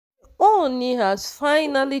Ooni has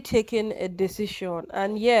finally taken a decision,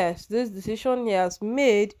 and yes, this decision he has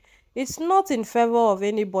made is not in favor of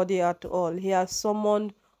anybody at all. He has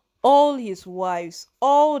summoned all his wives,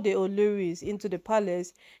 all the Oloris into the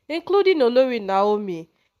palace, including Olori Naomi.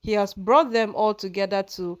 He has brought them all together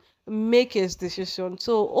to make his decision.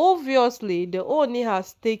 So obviously, the Ooni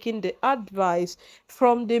has taken the advice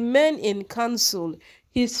from the men in council,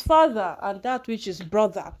 his father and that which his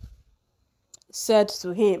brother said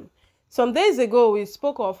to him. Some days ago, we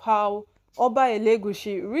spoke of how Oba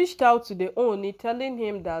Elegushi reached out to the Ooni, telling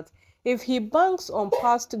him that if he banks on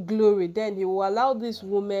past glory, then he will allow these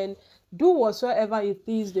women do whatsoever it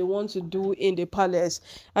is they want to do in the palace.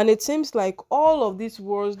 And it seems like all of these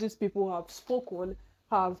words these people have spoken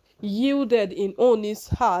have yielded in Ooni's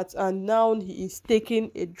heart, and now he is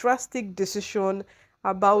taking a drastic decision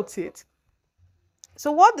about it.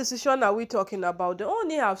 So what decision are we talking about? They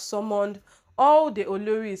only have summoned all the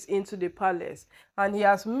Oloris into the palace, and he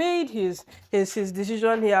has made his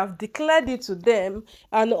decision. He have declared it to them,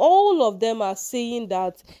 and all of them are saying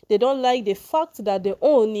that they don't like the fact that the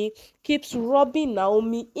Ooni keeps rubbing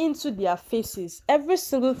Naomi into their faces. Every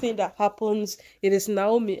single thing that happens, it is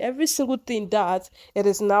Naomi. Every single thing that, it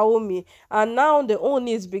is Naomi. And now the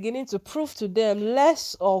Ooni is beginning to prove to them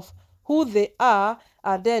less of who they are,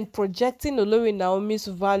 and then projecting Olori Naomi's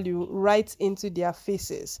value right into their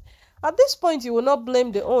faces. At this point, you will not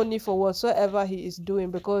blame the Ooni for whatsoever he is doing,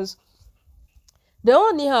 because the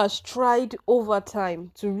Ooni has tried over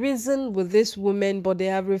time to reason with this woman, but they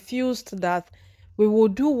have refused that we will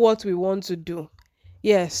do what we want to do.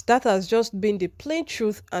 Yes, that has just been the plain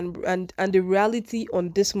truth and the reality on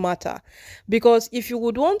this matter. Because if you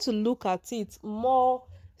would want to look at it more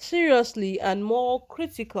seriously and more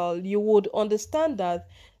critical, you would understand that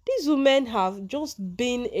these women have just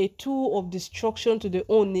been a tool of destruction to the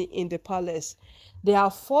Ooni in the palace. They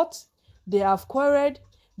have fought, they have quarreled,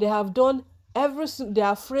 they have done everything, they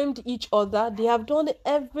have framed each other, they have done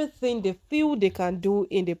everything they feel they can do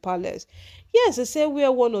in the palace. Yes, they say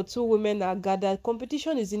where one or two women are gathered,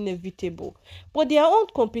 competition is inevitable, but their own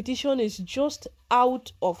competition is just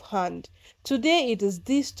out of hand. Today it is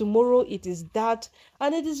this, tomorrow it is that,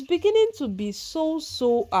 and it is beginning to be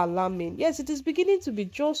so alarming. Yes, it is beginning to be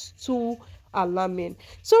just too alarming.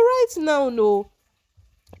 So right now, no,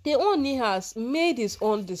 the Ooni has made his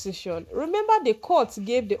own decision. Remember, the court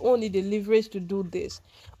gave the Ooni the leverage to do this,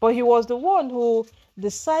 but he was the one who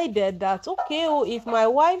decided that, okay, oh, if my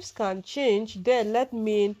wives can change, then let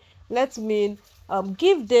me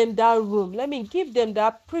give them that room. Let me give them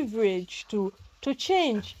that privilege to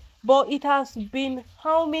change. But it has been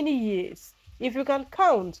how many years? If you can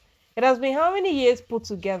count, it has been how many years put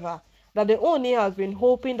together that the Ooni has been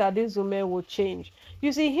hoping that this woman will change.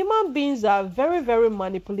 You see, human beings are very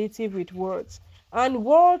manipulative with words, and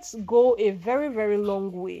words go a very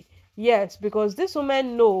long way. Yes, because these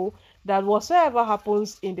women know that whatsoever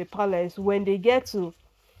happens in the palace, when they get to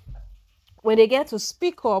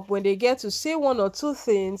speak up, when they get to say one or two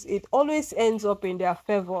things, it always ends up in their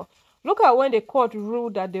favor. Look at when the court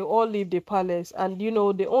ruled that they all leave the palace, and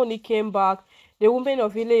they only came back. The women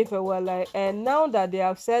of Yeyeluwa were like, and now that they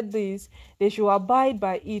have said this, they should abide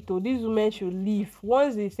by it, or these women should leave.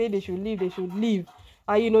 Once they say they should leave, they should leave.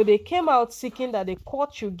 And they came out seeking that the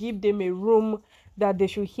court should give them a room, that they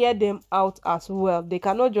should hear them out as well. They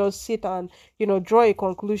cannot just sit and draw a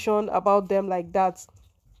conclusion about them like that.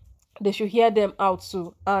 They should hear them out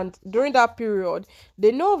too. And during that period,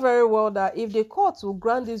 they know very well that if the court will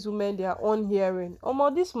grant these women their own hearing,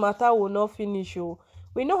 this matter will not finish. Oh,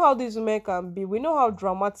 we know how these women can be. We know how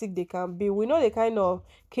dramatic they can be. We know the kind of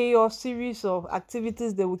chaos series of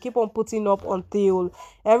activities they will keep on putting up until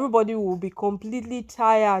everybody will be completely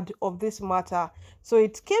tired of this matter. So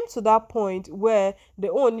it came to that point where they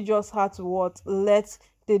only just had to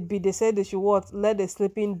they said they should let the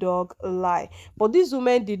sleeping dog lie. But these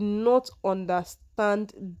women did not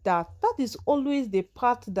understand that. That is always the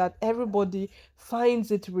part that everybody finds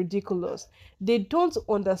it ridiculous. They don't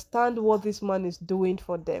understand what this man is doing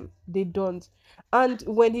for them. They don't. And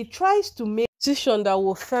when he tries to make a decision that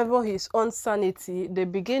will favor his own sanity, they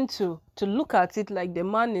begin to look at it like the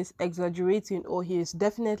man is exaggerating, or he is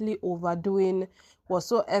definitely overdoing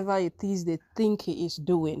whatsoever it is they think he is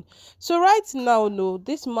doing. So right now, no,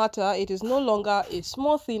 this matter, it is no longer a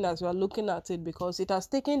small thing as we are looking at it, because it has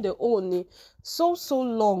taken the Ooni so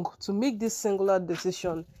long to make this singular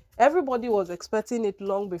decision. Everybody was expecting it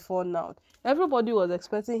long before now. Everybody was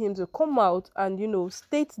expecting him to come out and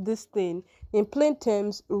state this thing in plain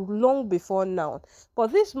terms long before now.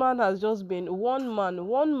 But this man has just been one man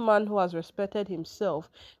who has respected himself,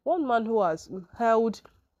 one man who has held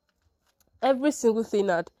every single thing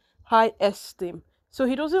that high esteem. So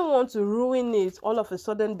he doesn't want to ruin it all of a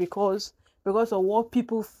sudden because of what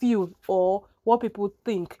people feel or what people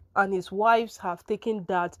think, and his wives have taken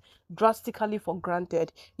that drastically for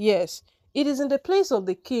granted. Yes, it is in the place of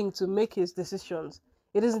the king to make his decisions.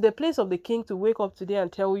 It is in the place of the king to wake up today and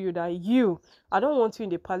tell you that I don't want you in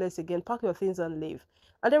the palace again. Pack your things and leave.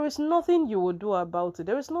 And there is nothing you will do about it.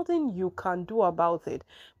 There is nothing you can do about it.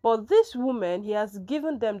 But this woman, he has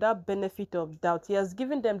given them that benefit of doubt. He has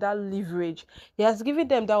given them that leverage. He has given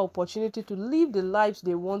them that opportunity to live the lives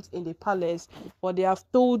they want in the palace. But they have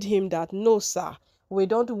told him that, no, sir, we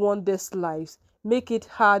don't want this lives. Make it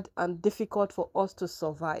hard and difficult for us to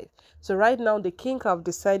survive. So right now, the king have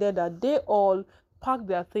decided that they all pack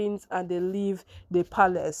their things and they leave the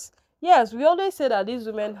palace. Yes, we always say that these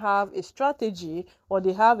women have a strategy or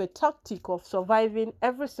they have a tactic of surviving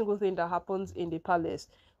every single thing that happens in the palace.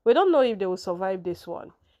 We don't know if they will survive this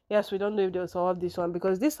one. Yes, we don't know if they will survive this one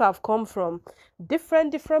because these have come from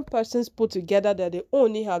different persons put together that they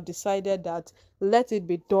only have decided that let it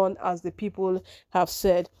be done as the people have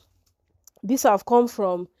said. These have come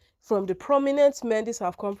from the prominent men. These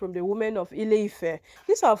have come from the women of Ile-Ife.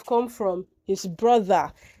 These have come from his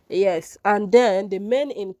brother. Yes, and then the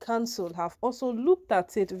men in council have also looked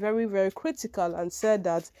at it very critical and said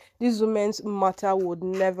that this women's matter would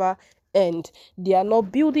never end. They are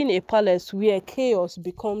not building a palace where chaos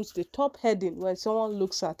becomes the top heading when someone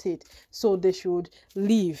looks at it. So they should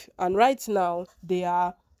leave. And right now, they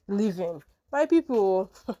are leaving. My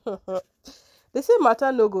people, they say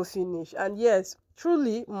matter no go finish, and yes,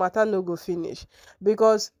 truly matter no go finish,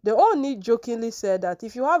 because the Ooni jokingly said that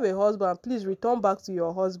if you have a husband, please return back to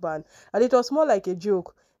your husband, and it was more like a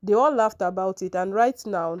joke. They all laughed about it, and right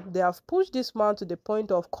now they have pushed this man to the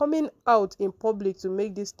point of coming out in public to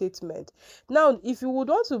make this statement. Now, if you would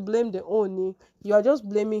want to blame the Ooni, you are just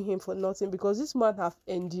blaming him for nothing, because this man have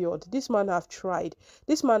endured, this man have tried,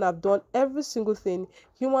 this man have done every single thing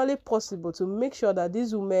humanly possible to make sure that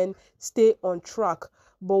these women stay on track.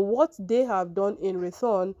 But what they have done in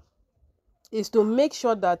return is to make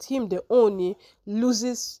sure that him, the Ooni,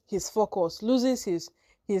 loses his focus, loses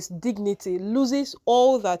his dignity, loses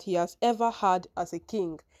all that he has ever had as a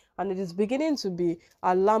king. And it is beginning to be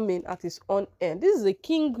alarming at his own end. This is a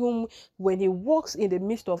king whom, when he walks in the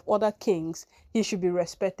midst of other kings, he should be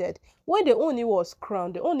respected. When the Ooni was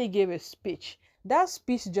crowned, the Ooni gave a speech. That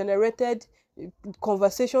speech generated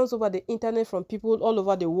conversations over the internet from people all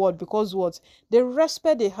over the world, because what the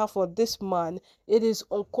respect they have for this man, it is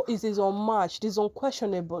unmatched, it is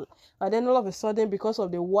unquestionable. And then all of a sudden, because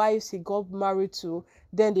of the wives he got married to,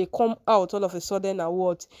 then they come out all of a sudden and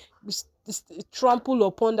what trample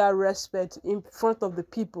upon that respect in front of the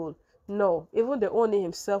people. No, even the Ooni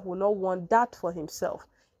himself will not want that for himself.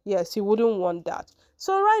 Yes, he wouldn't want that.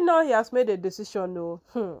 So right now he has made a decision.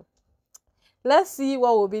 No, let's see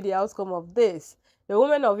what will be the outcome of this. The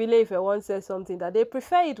women of Ile-Ife once said something that they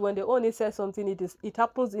prefer it when the Ooni says something, it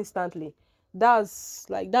happens instantly. That's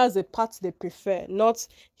the part they prefer, not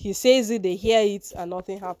he says it, they hear it, and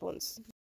nothing happens.